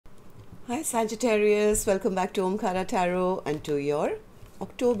Hi Sagittarius, welcome back to Omkaratarot and to your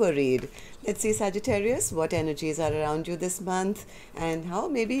October read. Let's see Sagittarius, what energies are around you this month and how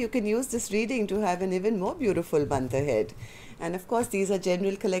maybe you can use this reading to have an even more beautiful month ahead. And of course, these are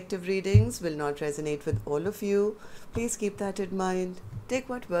general collective readings, will not resonate with all of you. Please keep that in mind. Take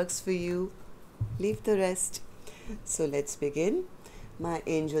what works for you, leave the rest. So let's begin. My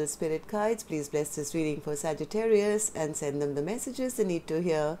angel spirit guides, please bless this reading for Sagittarius and send them the messages they need to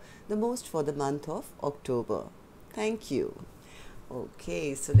hear the most for the month of October. Thank you.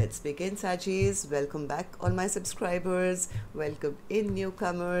 Okay, so let's begin, Saggis. Welcome back, all my subscribers. Welcome in,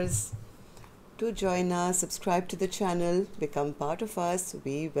 newcomers. Do join us, subscribe to the channel, become part of us.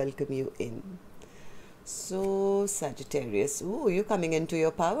 We welcome you in. So, Sagittarius. Ooh, you're coming into your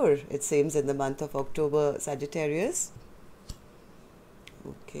power, it seems, in the month of October, Sagittarius.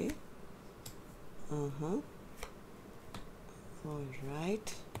 Okay. All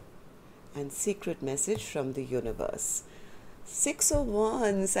right. And secret message from the universe. 6 of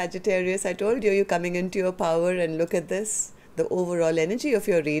Wands, Sagittarius. I told you, you're coming into your power, and look at this. The overall energy of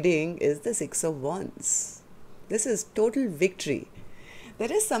your reading is the 6 of Wands. This is total victory.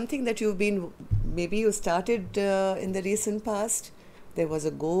 There is something that maybe you started in the recent past. There was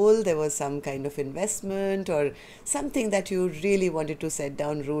a goal, there was some kind of investment or something that you really wanted to set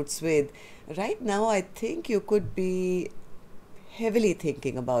down roots with. Right now, I think you could be heavily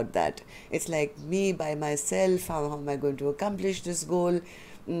thinking about that. It's like me by myself, how am I going to accomplish this goal?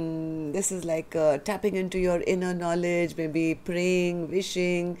 This is like tapping into your inner knowledge, maybe praying,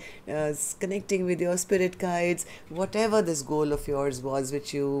 wishing, connecting with your spirit guides, whatever this goal of yours was,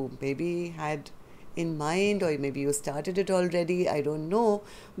 which you maybe had in mind, or maybe you started it already, I don't know.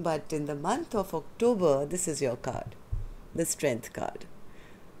 But in the month of October, this is your card, the Strength card.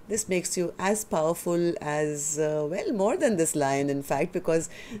 This makes you as powerful as, well, more than this lion, in fact, because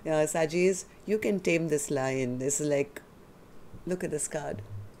Saggis, you can tame this lion. This is like, look at this card.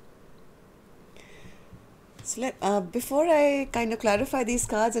 So before I kind of clarify these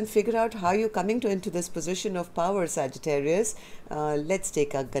cards and figure out how you're coming into this position of power, Sagittarius, let's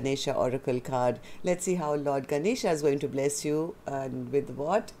take a Ganesha Oracle card. Let's see how Lord Ganesha is going to bless you and with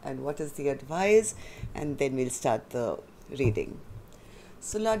what and what is the advice, and then we'll start the reading.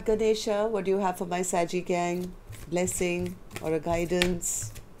 So Lord Ganesha, what do you have for my Saggy gang? Blessing or a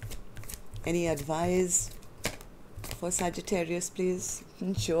guidance? Any advice for Sagittarius, please?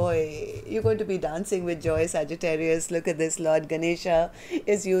 Joy. You're going to be dancing with joy, Sagittarius. Look at this. Lord Ganesha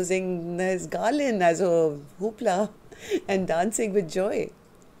is using his garland as a hoopla and dancing with joy.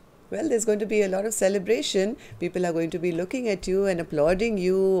 Well, there's going to be a lot of celebration. People are going to be looking at you and applauding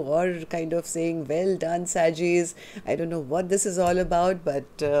you, or kind of saying, well done, Saggis. I don't know what this is all about,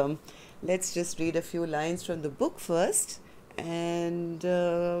 but let's just read a few lines from the book first. And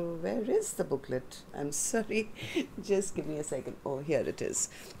where is the booklet? I'm sorry. Just give me a second. Oh, here it is.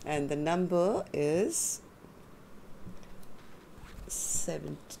 And the number is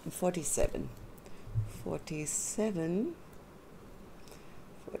 47. 47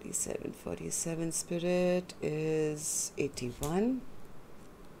 spirit is 81.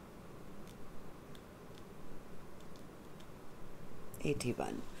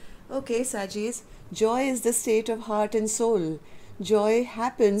 81. Okay, Saggis. Joy is the state of heart and soul. Joy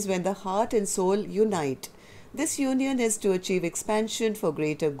happens when the heart and soul unite. This union is to achieve expansion for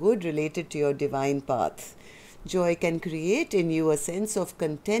greater good related to your divine path. Joy can create in you a sense of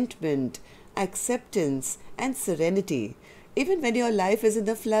contentment, acceptance, and serenity. Even when your life is in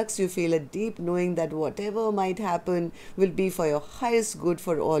a flux, you feel a deep knowing that whatever might happen will be for your highest good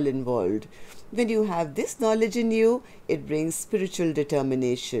for all involved. When you have this knowledge in you, it brings spiritual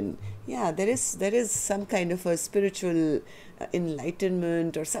determination. Yeah, there is some kind of a spiritual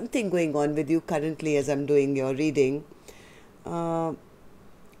enlightenment or something going on with you currently as I'm doing your reading. Where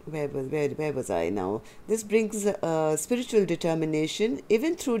was I now? This brings spiritual determination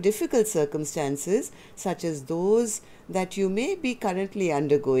even through difficult circumstances such as those that you may be currently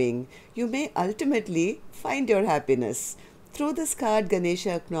undergoing. You may ultimately find your happiness. Through this card,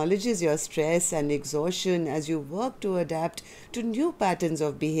 Ganesha acknowledges your stress and exhaustion as you work to adapt to new patterns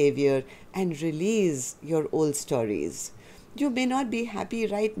of behavior and release your old stories. You may not be happy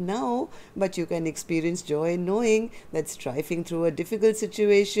right now, but you can experience joy knowing that striving through a difficult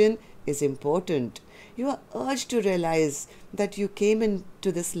situation is important. You are urged to realize that you came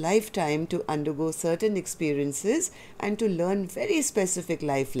into this lifetime to undergo certain experiences and to learn very specific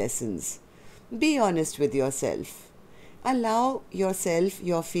life lessons. Be honest with yourself. Allow yourself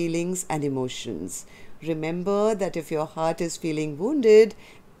your feelings and emotions. Remember that if your heart is feeling wounded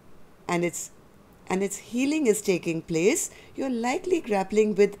and it's and its healing is taking place, you're likely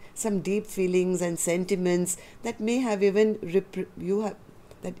grappling with some deep feelings and sentiments that may have even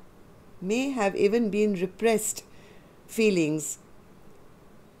been repressed feelings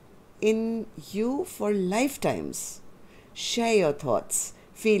in you for lifetimes. Share your thoughts,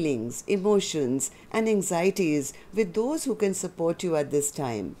 feelings, emotions, and anxieties with those who can support you at this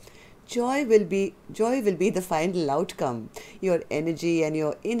time. Joy will be the final outcome. Your energy and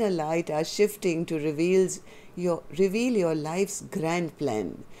your inner light are shifting to reveal your life's grand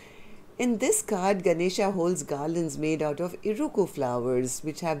plan. In this card, Ganesha holds garlands made out of iruku flowers,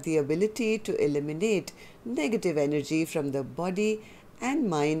 which have the ability to eliminate negative energy from the body and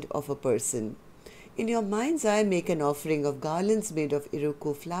mind of a person. In your mind's eye, make an offering of garlands made of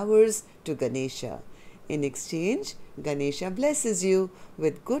iruku flowers to Ganesha. In exchange, Ganesha blesses you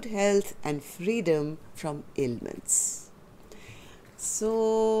with good health and freedom from ailments.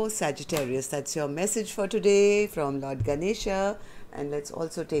 So, Sagittarius, that's your message for today from Lord Ganesha. And let's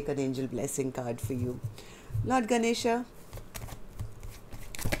also take an angel blessing card for you. Lord Ganesha,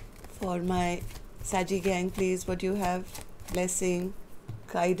 for my Saggy gang, please, what do you have? Blessing,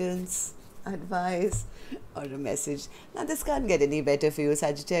 guidance, advice, or a message? Now, this can't get any better for you,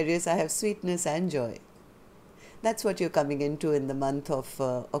 Sagittarius. I have sweetness and joy. That's what you're coming into in the month of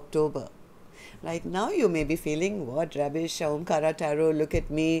October. Right now, you may be feeling, what rubbish, Omkaratarot, look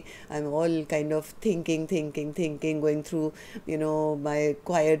at me. I'm all kind of thinking, going through, my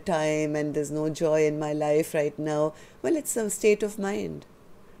quiet time, and there's no joy in my life right now. Well, it's a state of mind.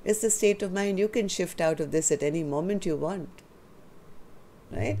 It's the state of mind. You can shift out of this at any moment you want.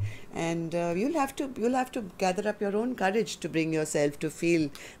 Right? And you'll have to gather up your own courage to bring yourself to feel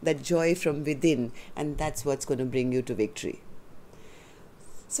that joy from within, and that's what's going to bring you to victory.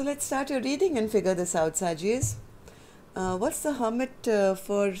 So let's start your reading and figure this out, Saggies. What's the Hermit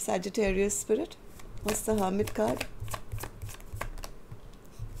for Sagittarius spirit? What's the Hermit card?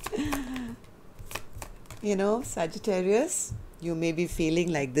 Sagittarius, you may be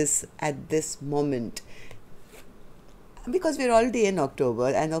feeling like this at this moment, because we're already in October,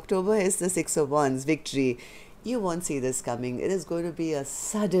 and October is the Six of Wands, victory. You won't see this coming. It is going to be a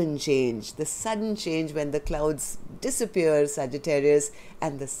sudden change. The sudden change when the clouds disappear, Sagittarius,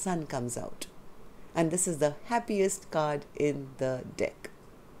 and the sun comes out. And this is the happiest card in the deck.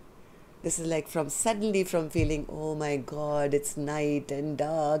 This is like suddenly from feeling, oh my God, it's night and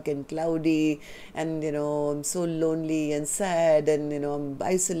dark and cloudy, and I'm so lonely and sad, and I'm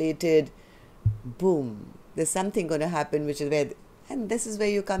isolated. Boom. There's something going to happen, and this is where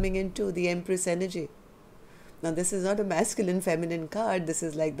you're coming into the Empress energy. Now, this is not a masculine, feminine card. This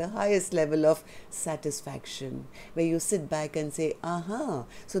is like the highest level of satisfaction, where you sit back and say,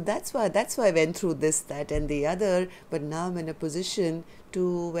 so that's why I went through this, that, and the other, but now I'm in a position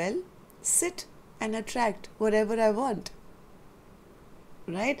to, sit and attract whatever I want.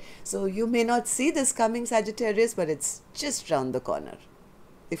 Right? So you may not see this coming, Sagittarius, but it's just round the corner,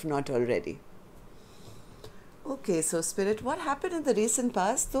 if not already. Okay, so Spirit, what happened in the recent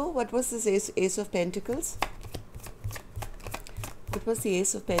past though? What was this Ace of Pentacles? What was the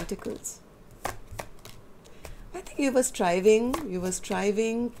Ace of Pentacles? I think you were striving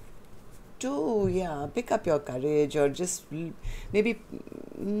to, pick up your courage, or just maybe,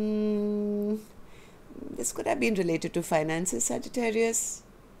 this could have been related to finances, Sagittarius,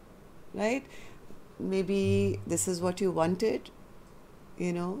 right? Maybe this is what you wanted,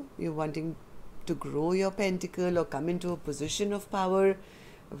 you're wanting to grow your pentacle or come into a position of power,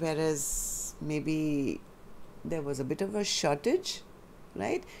 whereas maybe there was a bit of a shortage,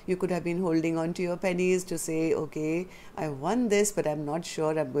 right? You could have been holding on to your pennies to say, okay, I won this, but I'm not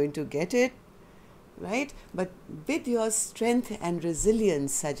sure I'm going to get it, right? But with your strength and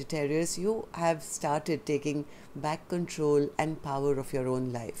resilience, Sagittarius, you have started taking back control and power of your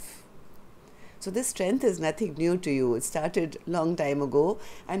own life. So this strength is nothing new to you. It started long time ago,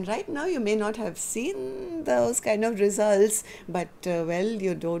 and right now you may not have seen those kind of results, but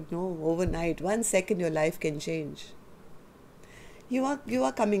you don't know, overnight, 1 second your life can change. You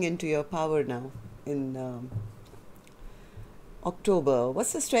are coming into your power now in October.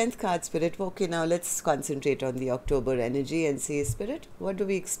 What's the Strength card, Spirit? Okay, now let's concentrate on the October energy and see, Spirit, what do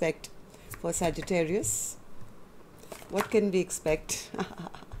we expect for Sagittarius? What can we expect?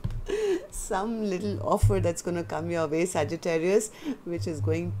 Some little offer that's going to come your way, Sagittarius, which is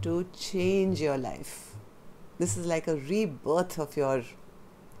going to change your life. This is like a rebirth of your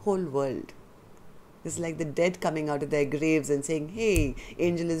whole world. It's like the dead coming out of their graves and saying, hey,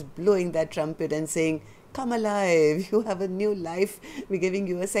 angel is blowing that trumpet and saying, come alive, you have a new life, we're giving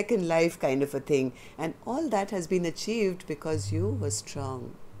you a second life, kind of a thing. And all that has been achieved because you were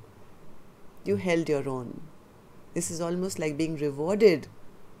strong. You held your own. This is almost like being rewarded,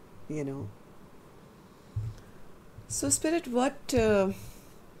 you know. So Spirit, what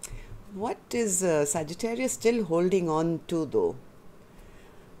is Sagittarius still holding on to though?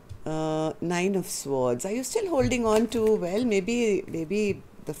 Nine of Swords. Are you still holding on to, well, maybe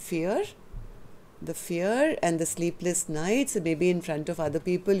the fear and the sleepless nights? Maybe in front of other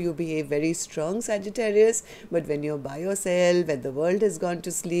people you behave very strong, Sagittarius, but when you're by yourself, when the world has gone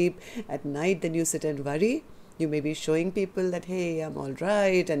to sleep at night, then you sit and worry. You may be showing people that, hey, I'm all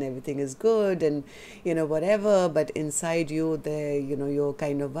right and everything is good and, you know, whatever, but inside you, there, you know, you're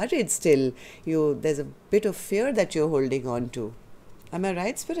kind of worried still. There's a bit of fear that you're holding on to. Am I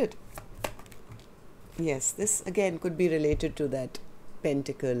right, Spirit? Yes, this again could be related to that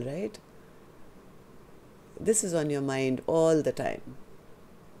pentacle, right? This is on your mind all the time.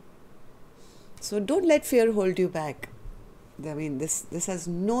 So don't let fear hold you back. I mean, this has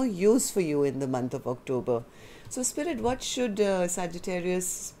no use for you in the month of October. So Spirit, what should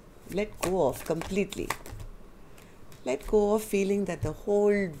Sagittarius let go of completely? Let go of feeling that the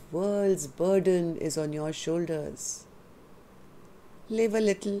whole world's burden is on your shoulders. Live a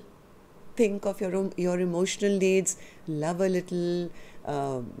little. Think of your emotional needs. Love a little.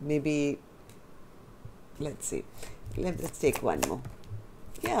 Maybe, let's see. Let's take one more.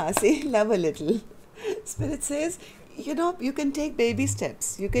 Yeah, see, love a little. Spirit says, you know, you can take baby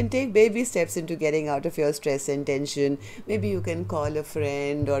steps. You can take baby steps into getting out of your stress and tension. Maybe you can call a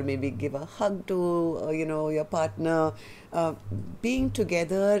friend or maybe give a hug to, you know, your partner. Being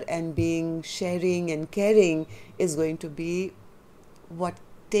together and being sharing and caring is going to be what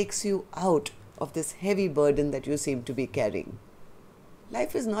takes you out of this heavy burden that you seem to be carrying.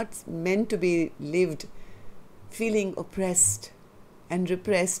 Life is not meant to be lived feeling oppressed and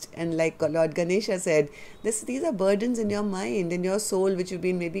repressed, and like Lord Ganesha said, these are burdens in your mind, in your soul, which you've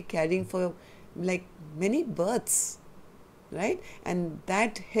been maybe carrying for like many births, right? And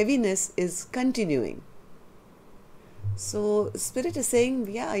that heaviness is continuing. So Spirit is saying,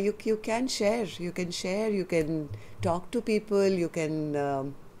 yeah, you can share, you can talk to people, you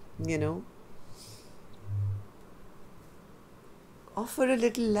can, you know, offer a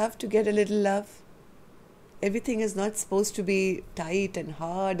little love to get a little love. Everything is not supposed to be tight and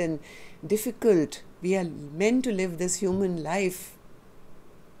hard and difficult. We are meant to live this human life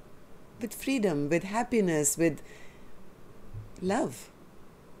with freedom, with happiness, with love.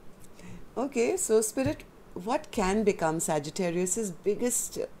 Okay, so Spirit, what can become Sagittarius's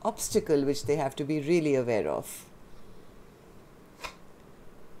biggest obstacle which they have to be really aware of?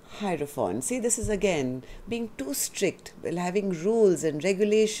 Hierophant. See, this is again being too strict, having rules and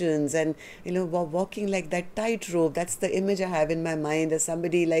regulations and, you know, walking like that tightrope. That's the image I have in my mind as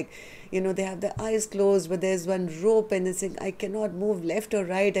somebody like, you know, they have their eyes closed, but there's one rope and they're saying, I cannot move left or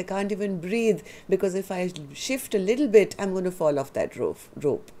right. I can't even breathe because if I shift a little bit, I'm going to fall off that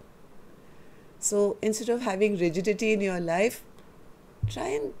rope. So instead of having rigidity in your life, try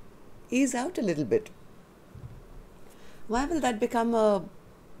and ease out a little bit. Why will that become a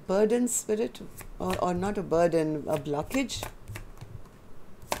burden, Spirit, or not a burden, a blockage?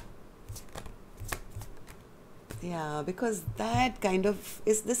 Yeah, because that kind of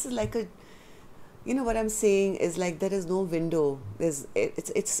this is like a, you know what I'm saying is like there is no window. It's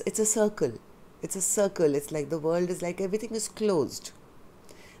a circle. It's a circle. It's like the world is like everything is closed.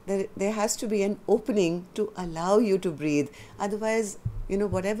 There has to be an opening to allow you to breathe. Otherwise, you know,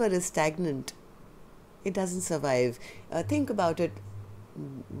 whatever is stagnant, it doesn't survive. Think about it.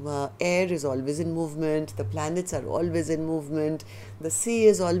 Air is always in movement, the planets are always in movement, the sea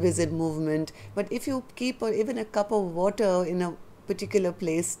is always in movement. But if you keep even a cup of water in a particular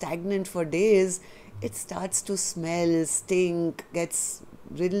place stagnant for days, it starts to smell, stink, gets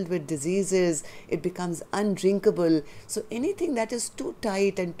riddled with diseases, it becomes undrinkable. So anything that is too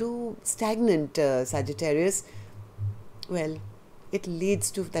tight and too stagnant, Sagittarius, well, it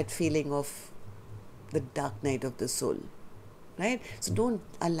leads to that feeling of the dark night of the soul. Right? So don't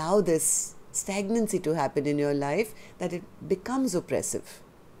allow this stagnancy to happen in your life that it becomes oppressive.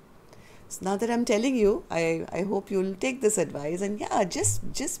 So now that I'm telling you, I hope you'll take this advice and yeah, just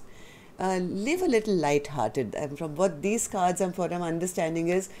live a little light-hearted. And from what these cards and what I'm understanding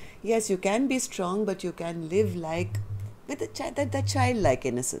is, yes, you can be strong, but you can live like with that childlike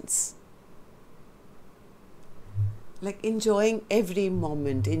innocence. Like enjoying every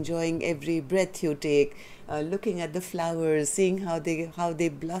moment, enjoying every breath you take, looking at the flowers, seeing how they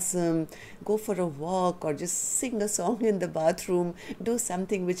blossom, go for a walk or just sing a song in the bathroom, do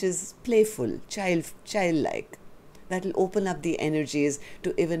something which is playful, childlike. That will open up the energies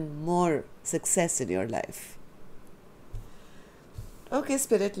to even more success in your life. Okay,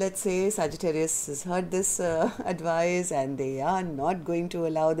 Spirit, let's say Sagittarius has heard this advice and they are not going to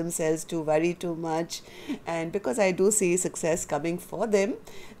allow themselves to worry too much. And because I do see success coming for them,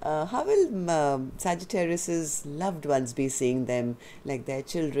 how will Sagittarius's loved ones be seeing them? Like their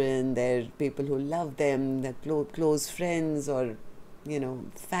children, their people who love them, their close friends, or, you know,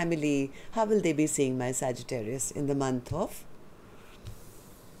 family. How will they be seeing my Sagittarius in the month of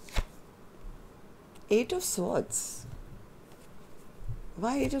Eight of Swords?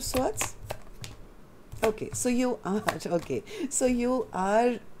 Why Eight of Swords? Okay, so you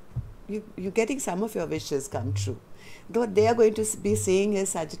are you're getting some of your wishes come true. What they are going to be saying is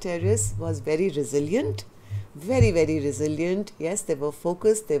Sagittarius was very resilient, very, very resilient. Yes, they were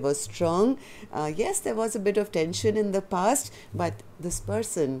focused, they were strong. Yes, there was a bit of tension in the past, but this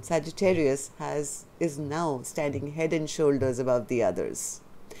person, Sagittarius, is now standing head and shoulders above the others.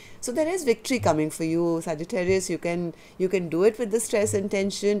 So there is victory coming for you, Sagittarius. You can do it with the stress and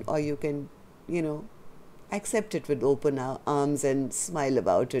tension, or you can, you know, accept it with open arms and smile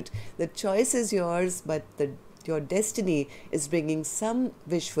about it. The choice is yours, but your destiny is bringing some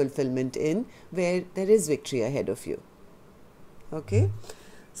wish fulfillment in where there is victory ahead of you. Okay?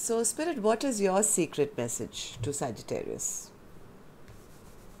 So, Spirit, what is your secret message to Sagittarius?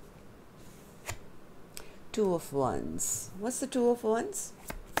 Two of Wands. What's the Two of Wands?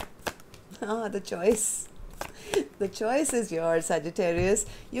 The choice. The choice is yours, Sagittarius.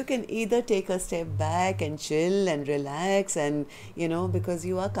 You can either take a step back and chill and relax, and, you know, because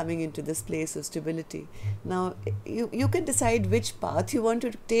you are coming into this place of stability. Now, you can decide which path you want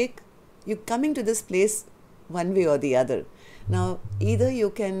to take. You're coming to this place one way or the other. Now, either you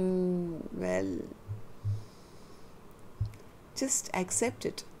can, well, just accept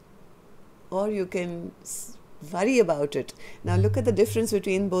it, or you can worry about it. Now look at the difference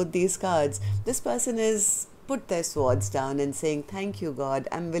between both these cards. This person is put their swords down and saying, thank you, God,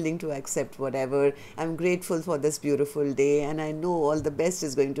 I'm willing to accept whatever. I'm grateful for this beautiful day, and I know all the best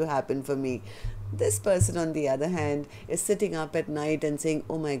is going to happen for me. This person, on the other hand, is sitting up at night and saying,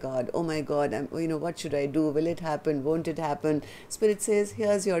 oh my God, what should I do? Will it happen? Won't it happen? Spirit says,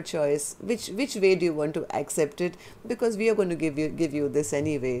 here's your choice. Which way do you want to accept it? Because we are going to give you this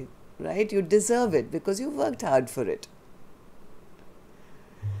anyway. Right? You deserve it because you worked hard for it.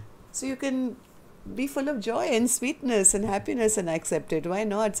 So you can be full of joy and sweetness and happiness and accept it. Why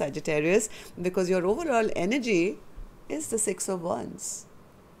not, Sagittarius? Because your overall energy is the Six of Wands.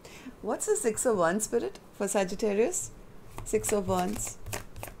 What's the Six of Wands, Spirit, for Sagittarius? Six of Wands.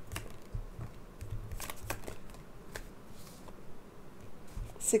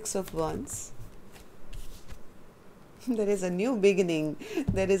 Six of Wands. There is a new beginning.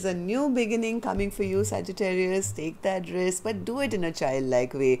 There is a new beginning coming for you, Sagittarius. Take that risk, but do it in a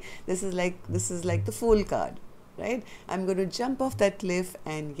childlike way. This is like the Fool card, right? I'm going to jump off that cliff,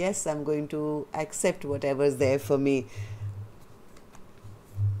 and yes, I'm going to accept whatever's there for me.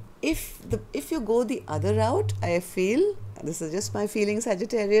 If you go the other route, I feel, this is just my feeling,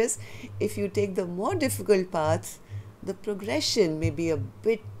 Sagittarius, if you take the more difficult path, the progression may be a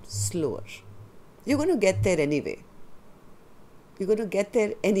bit slower. You're going to get there anyway. You're going to get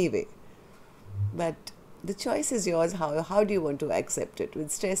there anyway. But the choice is yours. How do you want to accept it? With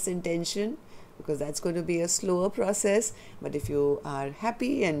stress and tension, because that's going to be a slower process. But if you are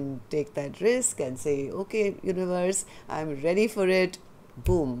happy and take that risk and say, okay, universe, I'm ready for it,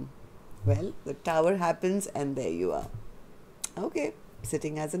 boom. Well, the Tower happens and there you are. Okay,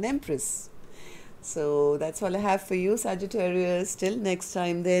 sitting as an Empress. So that's all I have for you, Sagittarius. Till next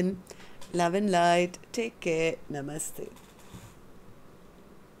time then. Love and light. Take care. Namaste.